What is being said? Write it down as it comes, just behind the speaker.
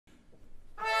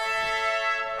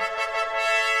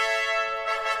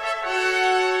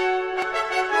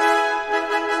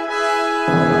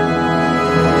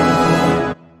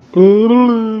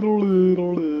I'm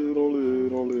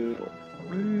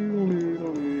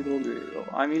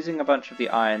using a bunch of the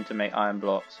iron to make iron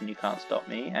blocks, and you can't stop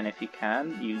me. And if you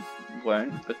can, you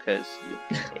won't because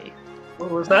you're gay.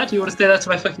 What was that? Do you want to say that to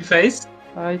my fucking face?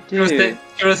 I do. Do you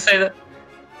want to say that?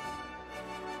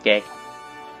 Gay.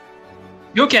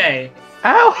 You're gay.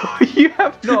 Ow! You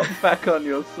have knocked back on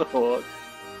your sword.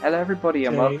 Hello, everybody,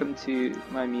 and Okay. welcome to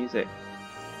my music.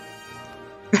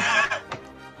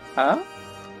 Huh?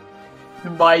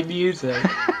 My music.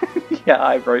 Yeah,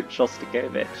 I wrote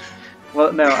Shostakovich.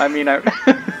 Well, no, I mean, no,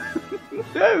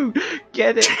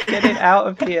 get it out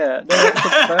of here. No, it's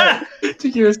a bow. It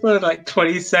took you like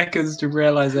 20 seconds to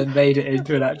realise I made it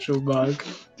into an actual mug.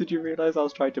 Did you realise I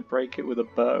was trying to break it with a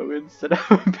bow instead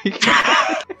of a big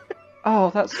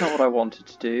Oh, that's not what I wanted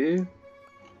to do.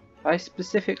 I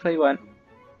specifically went...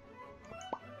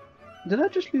 Did I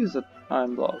just lose an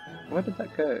iron block? Where did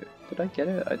that go? Did I get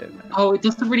it? I don't know. Oh, it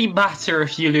doesn't really matter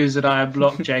if you lose an iron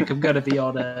block, Jake, I'm gonna be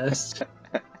honest.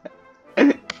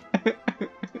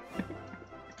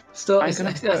 It's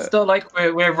not like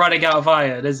we're running out of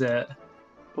iron, is it?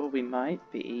 Well, we might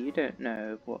be. You don't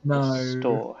know what No. the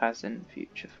store has in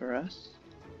future for us.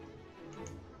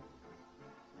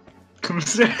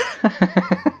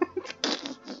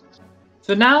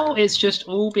 So now it's just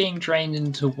all being drained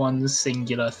into one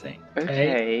singular thing.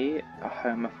 Okay, a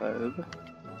homophobe.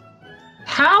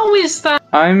 How is that?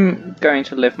 I'm going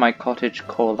to live my cottage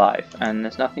core life, and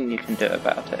there's nothing you can do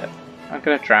about it. I'm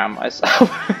gonna drown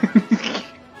myself.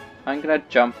 I'm gonna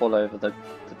jump all over the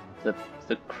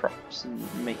crops and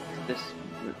make this.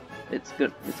 It's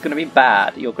good. It's gonna be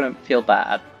bad. You're gonna feel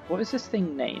bad. What is this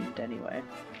thing named anyway?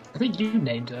 I think you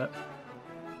named it.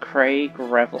 Craig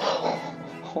Revel.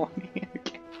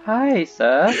 Hi,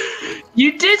 sir.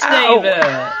 You did name it.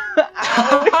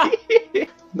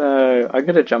 No, I'm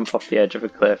gonna jump off the edge of a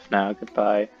cliff now.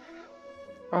 Goodbye.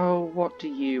 Oh, what do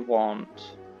you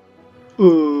want?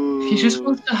 Ooh. He just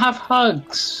wants to have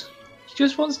hugs. He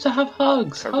just wants to have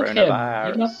hugs. Hug him. He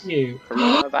loves you.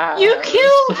 You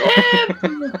killed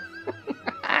him!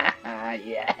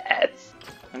 Yes!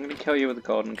 I'm gonna kill you with a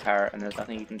golden carrot, and there's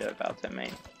nothing you can do about it,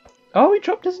 mate. Oh, he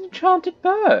dropped his enchanted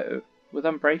bow! With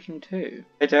Unbreaking too.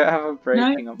 I don't have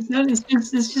Unbreaking on. No,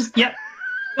 it's just, yeah.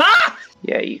 Ah!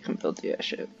 Yeah, you can build the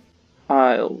airship.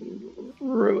 I'll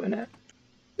ruin it.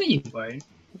 No, you won't.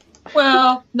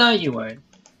 Well, no, you won't.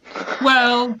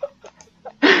 Well.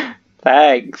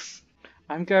 Thanks.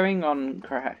 I'm going on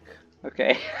crack.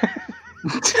 Okay.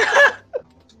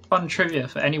 Fun trivia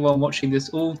for anyone watching this,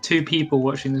 all 2 people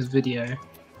watching this video.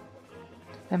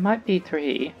 There might be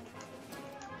 3.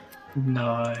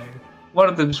 No. One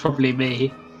of them's probably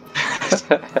me.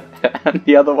 And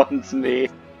the other one's me.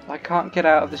 I can't get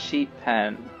out of the sheep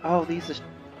pen. Oh, these are...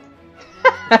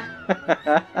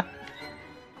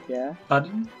 Yeah?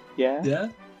 Pardon? Yeah? Yeah?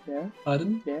 Yeah?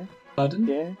 Pardon? Yeah? Pardon?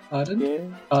 Yeah? Pardon? Yeah?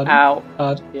 Pardon? Ow!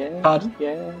 Pardon? Yeah? Pardon?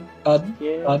 Yeah? Pardon?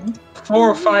 Yeah? Pardon? 4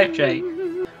 or 5, Jake?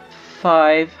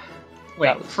 5.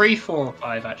 Wait, was... 3, 4 or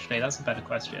 5 actually, that's a better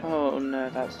question. Oh no,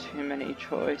 that's too many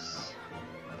choice.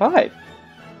 5.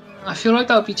 I feel like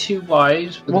that would be too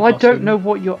wide. Well, I don't know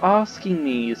what you're asking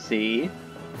me, you see.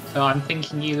 So I'm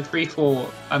thinking either 3, 4.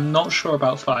 I'm not sure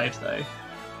about 5 though.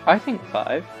 I think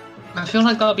 5. I feel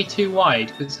like that would be too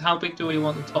wide, because how big do we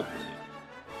want the top to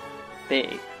be?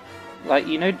 Big. Like,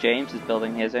 you know James is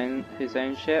building his own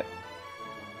ship?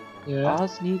 Yeah.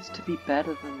 Ours needs to be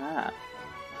better than that.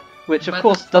 Which of But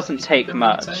course doesn't he's take building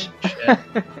his much. own ship.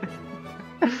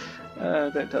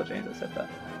 Don't tell James I said that.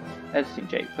 Editing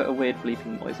Jake, put a weird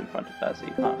bleeping noise in front of that so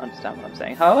you can't understand what I'm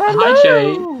saying. Oh, hello! Hi,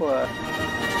 Jake.